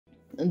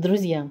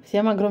Друзья,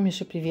 всем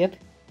огромнейший привет!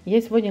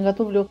 Я сегодня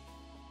готовлю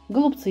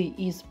голубцы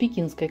из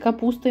пекинской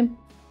капусты.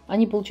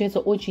 Они получаются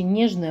очень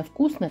нежные,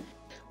 вкусные.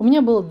 У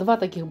меня было два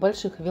таких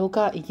больших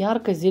вилка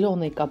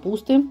ярко-зеленой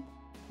капусты.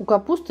 У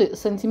капусты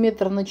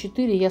сантиметр на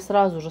 4 я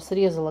сразу же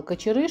срезала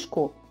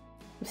кочерышку.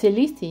 Все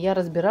листья я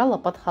разбирала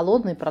под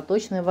холодной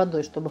проточной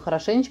водой, чтобы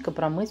хорошенечко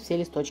промыть все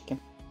листочки.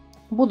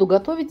 Буду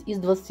готовить из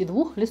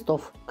 22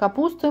 листов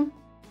капусты.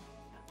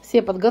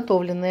 Все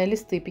подготовленные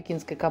листы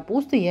пекинской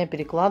капусты я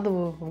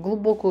перекладываю в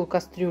глубокую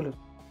кастрюлю.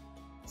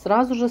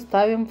 Сразу же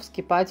ставим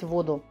вскипать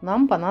воду.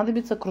 Нам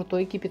понадобится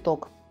крутой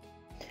кипяток.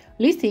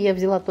 Листья я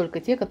взяла только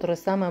те, которые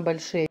самые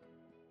большие.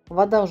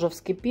 Вода уже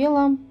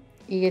вскипела,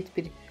 и я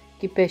теперь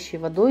кипящей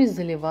водой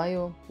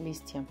заливаю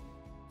листья.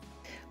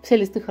 Все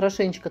листы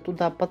хорошенечко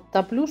туда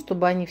подтоплю,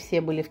 чтобы они все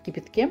были в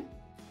кипятке.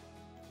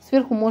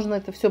 Сверху можно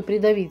это все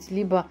придавить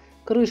либо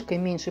крышкой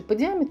меньше по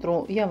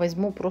диаметру. Я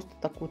возьму просто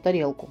такую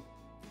тарелку.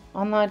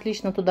 Она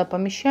отлично туда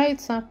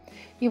помещается.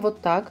 И вот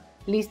так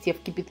листья в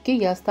кипятке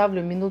я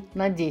оставлю минут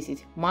на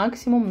 10,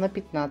 максимум на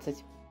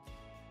 15.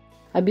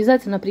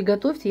 Обязательно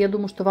приготовьте, я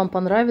думаю, что вам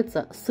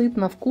понравится.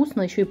 Сытно,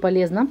 вкусно, еще и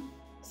полезно.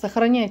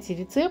 Сохраняйте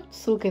рецепт,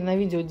 ссылкой на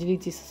видео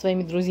делитесь со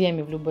своими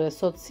друзьями в любые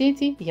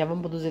соцсети. Я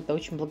вам буду за это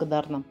очень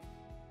благодарна.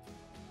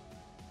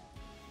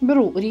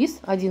 Беру рис,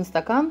 1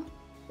 стакан.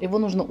 Его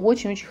нужно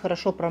очень-очень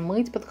хорошо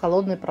промыть под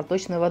холодной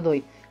проточной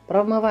водой.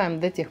 Промываем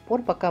до тех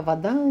пор, пока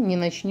вода не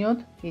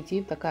начнет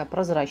идти такая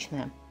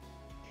прозрачная.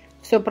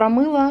 Все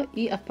промыла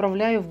и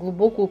отправляю в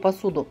глубокую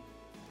посуду.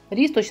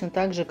 Рис точно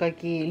так же,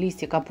 как и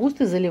листья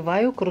капусты,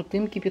 заливаю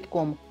крутым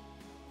кипятком.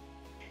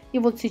 И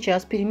вот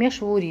сейчас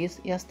перемешиваю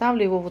рис и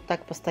оставлю его вот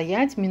так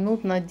постоять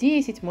минут на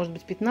 10, может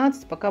быть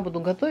 15, пока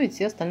буду готовить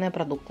все остальные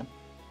продукты.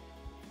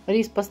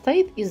 Рис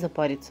постоит и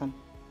запарится.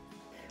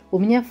 У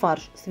меня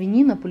фарш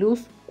свинина плюс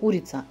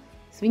курица.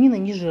 Свинина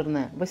не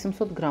жирная,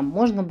 800 грамм.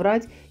 Можно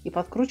брать и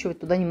подкручивать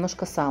туда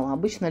немножко сала.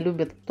 Обычно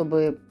любят,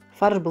 чтобы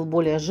фарш был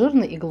более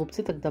жирный и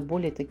голубцы тогда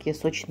более такие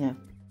сочные.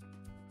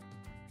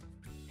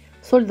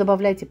 Соль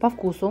добавляйте по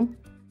вкусу.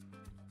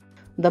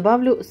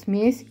 Добавлю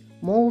смесь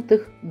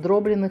молотых,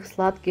 дробленых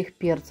сладких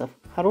перцев.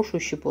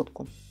 Хорошую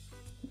щепотку.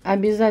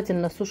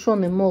 Обязательно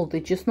сушёный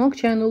молотый чеснок,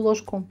 чайную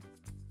ложку.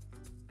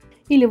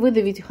 Или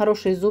выдавите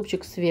хороший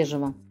зубчик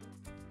свежего.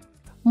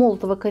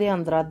 Молотого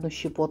кориандра 1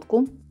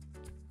 щепотку.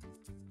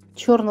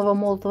 Черного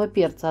молотого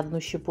перца 1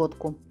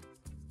 щепотку.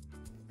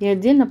 И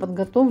отдельно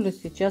подготовлю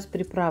сейчас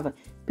приправы.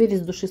 Перец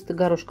душистый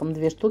горошком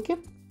 2 штуки.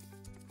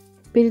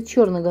 Перец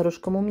черный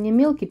горошком у меня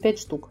мелкий 5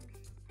 штук.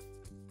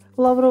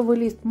 Лавровый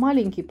лист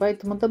маленький,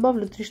 поэтому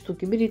добавлю 3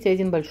 штуки. Берите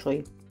 1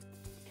 большой.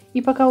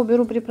 И пока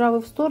уберу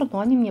приправы в сторону,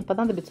 они мне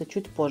понадобятся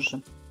чуть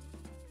позже.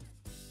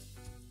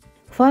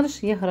 Фарш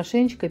я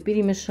хорошенечко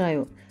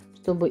перемешаю,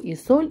 чтобы и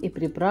соль, и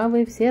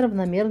приправы все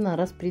равномерно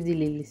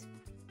распределились.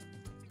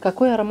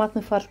 Какой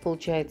ароматный фарш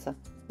получается.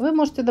 Вы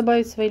можете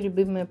добавить свои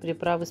любимые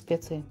приправы,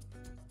 специи.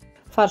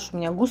 Фарш у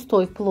меня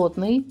густой,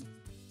 плотный.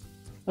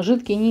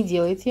 Жидкий не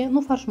делайте,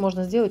 но фарш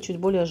можно сделать чуть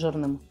более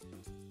жирным.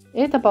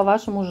 Это по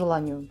вашему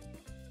желанию.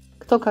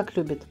 Кто как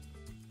любит.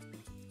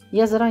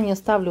 Я заранее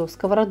ставлю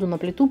сковороду на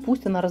плиту,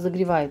 пусть она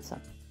разогревается.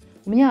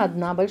 У меня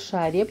 1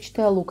 большая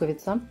репчатая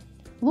луковица.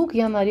 Лук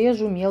я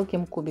нарежу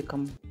мелким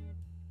кубиком.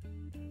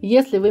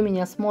 Если вы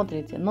меня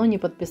смотрите, но не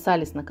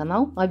подписались на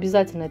канал,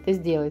 обязательно это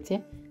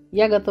сделайте.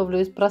 Я готовлю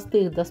из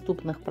простых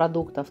доступных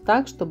продуктов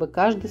так, чтобы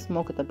каждый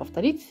смог это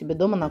повторить себе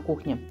дома на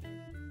кухне.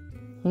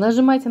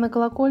 Нажимайте на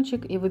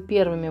колокольчик, и вы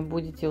первыми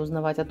будете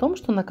узнавать о том,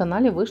 что на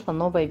канале вышло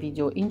новое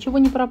видео. И ничего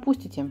не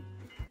пропустите.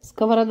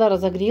 Сковорода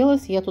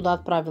разогрелась, я туда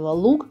отправила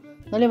лук.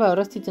 Наливаю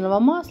растительного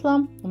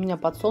масла, у меня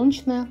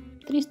подсолнечное,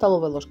 3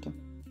 столовые ложки.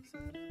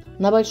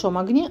 На большом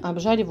огне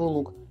обжариваю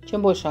лук.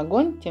 Чем больше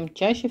огонь, тем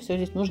чаще все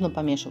здесь нужно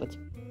помешивать.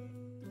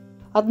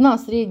 1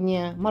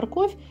 средняя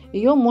морковь,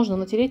 ее можно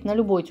натереть на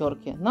любой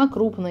терке, на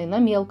крупной, на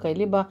мелкой,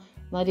 либо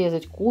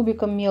нарезать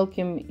кубиком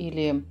мелким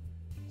или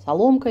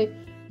соломкой.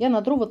 Я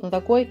натру вот на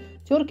такой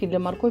терке для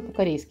моркови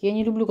по-корейски. Я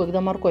не люблю,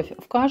 когда морковь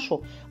в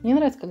кашу, мне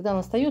нравится, когда она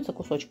остается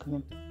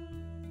кусочками.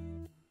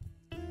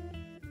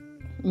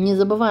 Не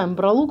забываем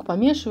про лук,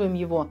 помешиваем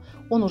его,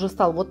 он уже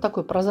стал вот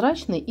такой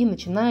прозрачный и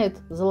начинает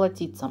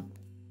золотиться.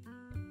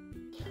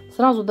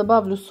 Сразу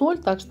добавлю соль,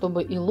 так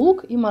чтобы и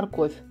лук, и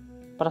морковь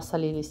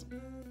просолились.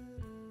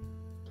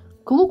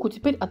 К луку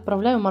теперь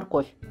отправляю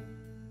морковь.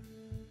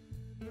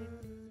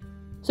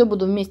 Все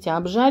буду вместе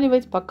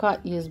обжаривать, пока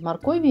из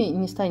моркови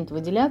не станет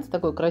выделяться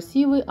такой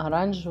красивый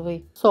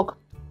оранжевый сок.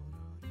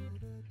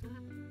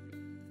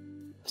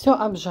 Все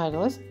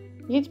обжарилось.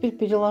 Я теперь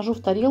переложу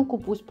в тарелку,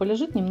 пусть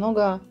полежит,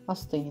 немного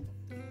остынет.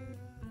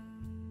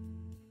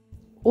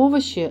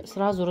 Овощи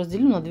сразу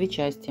разделю на 2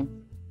 части.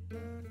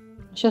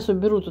 Сейчас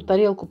уберу эту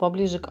тарелку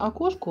поближе к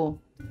окошку,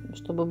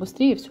 чтобы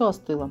быстрее все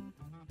остыло.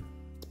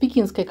 С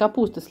пекинской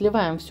капусты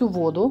сливаем всю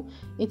воду,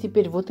 и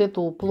теперь вот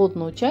эту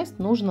плотную часть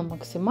нужно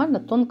максимально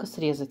тонко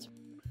срезать.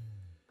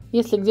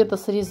 Если где-то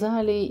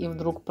срезали и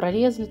вдруг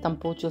прорезали, там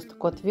получилось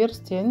такое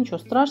отверстие, ничего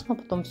страшного,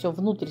 потом все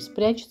внутрь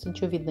спрячется,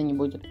 ничего видно не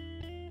будет.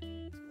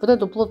 Вот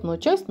эту плотную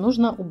часть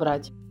нужно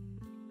убрать.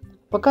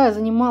 Пока я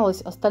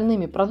занималась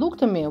остальными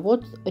продуктами,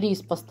 вот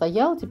рис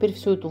постоял, теперь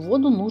всю эту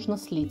воду нужно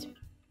слить.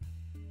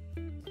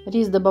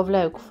 Рис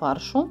добавляю к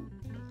фаршу,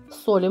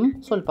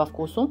 солим, соль по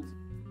вкусу.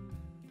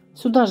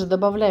 Сюда же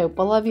добавляю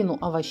половину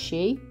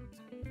овощей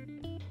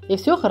и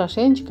все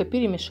хорошенечко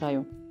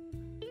перемешаю.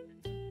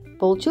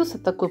 Получился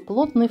такой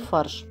плотный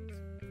фарш.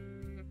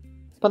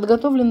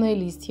 Подготовленные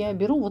листья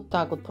беру вот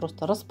так вот,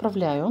 просто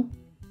расправляю.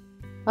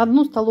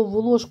 1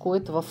 столовую ложку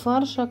этого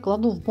фарша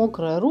кладу в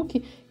мокрые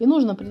руки, и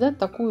нужно придать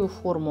такую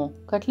форму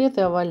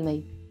котлеты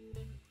овальной.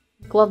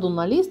 Кладу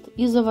на лист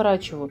и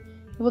заворачиваю.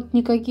 И вот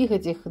никаких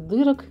этих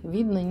дырок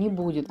видно не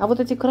будет. А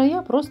вот эти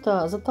края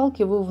просто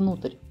заталкиваю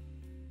внутрь.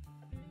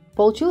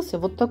 Получился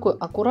вот такой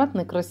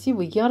аккуратный,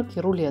 красивый,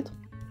 яркий рулет.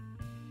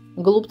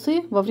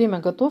 Голубцы во время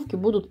готовки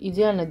будут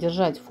идеально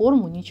держать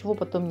форму, ничего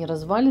потом не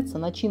развалится,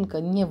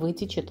 начинка не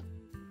вытечет.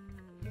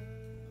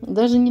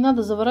 Даже не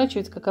надо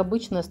заворачивать, как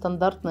обычные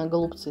стандартные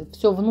голубцы.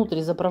 Все внутрь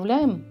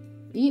заправляем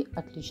и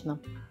отлично.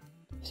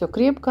 Все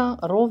крепко,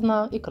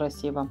 ровно и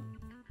красиво.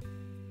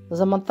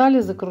 Замотали,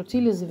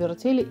 закрутили,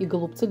 завертели, и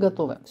голубцы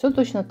готовы. Все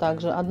точно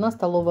так же. 1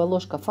 столовая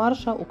ложка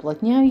фарша,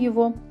 уплотняю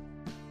его,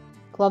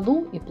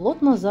 кладу и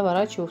плотно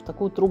заворачиваю в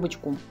такую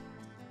трубочку.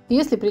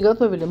 Если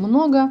приготовили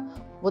много,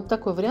 вот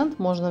такой вариант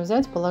можно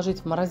взять, положить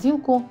в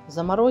морозилку,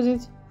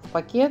 заморозить в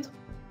пакет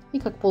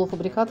и как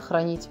полуфабрикат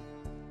хранить.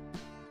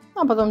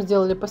 А потом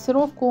сделали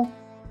пассировку,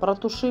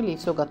 протушили, и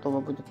все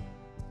готово будет.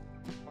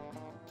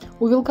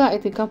 У вилка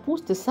этой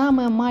капусты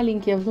самые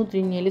маленькие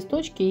внутренние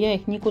листочки, я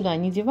их никуда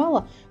не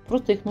девала,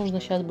 просто их нужно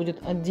сейчас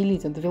будет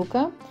отделить от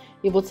вилка.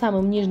 И вот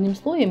самым нижним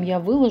слоем я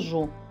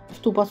выложу в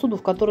ту посуду,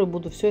 в которой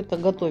буду все это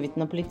готовить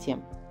на плите.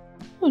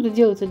 Ну, это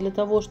делается для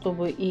того,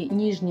 чтобы и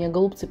нижние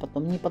голубцы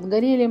потом не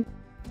подгорели.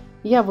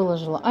 Я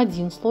выложила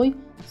 1 слой,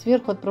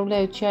 сверху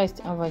отправляю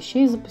часть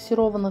овощей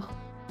запассерованных.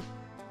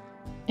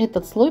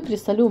 Этот слой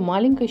присолю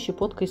маленькой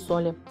щепоткой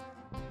соли.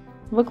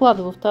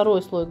 Выкладываю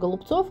 2 слой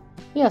голубцов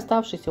и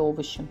оставшиеся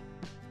овощи.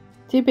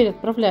 Теперь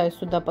отправляю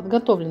сюда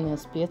подготовленные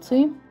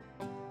специи,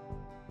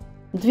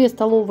 2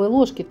 столовые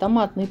ложки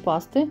томатной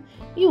пасты,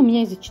 и у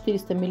меня здесь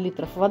 400 мл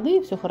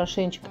воды. Все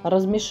хорошенечко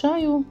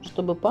размешаю,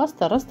 чтобы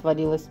паста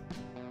растворилась.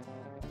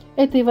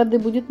 Этой воды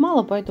будет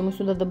мало, поэтому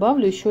сюда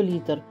добавлю еще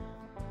литр.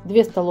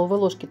 2 столовые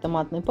ложки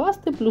томатной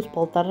пасты плюс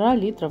 1,5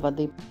 литра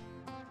воды.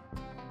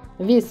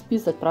 Весь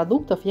список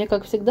продуктов я,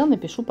 как всегда,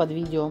 напишу под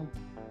видео.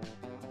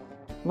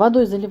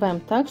 Водой заливаем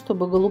так,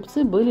 чтобы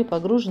голубцы были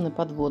погружены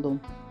под воду.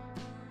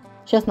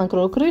 Сейчас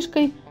накрою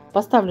крышкой,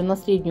 поставлю на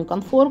среднюю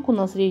конфорку,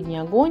 на средний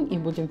огонь, и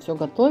будем все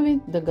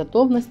готовить до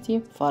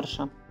готовности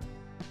фарша.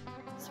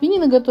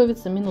 Свинина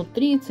готовится минут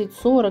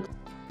 30-40.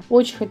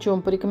 Очень хочу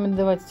вам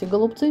порекомендовать эти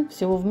голубцы.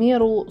 Всего в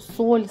меру,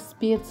 соль,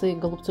 специи.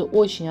 Голубцы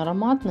очень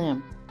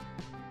ароматные,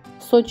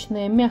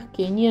 сочные,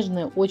 мягкие,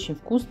 нежные, очень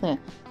вкусные.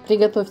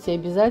 Приготовьте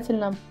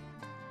обязательно.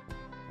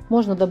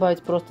 Можно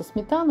добавить просто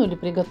сметану или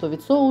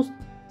приготовить соус.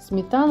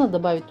 Сметана,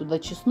 добавить туда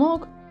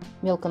чеснок,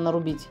 мелко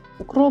нарубить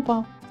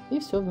укропа и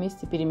все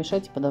вместе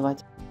перемешать и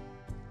подавать.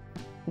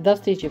 До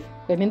встречи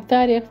в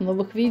комментариях, в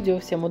новых видео.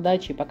 Всем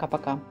удачи и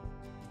пока-пока.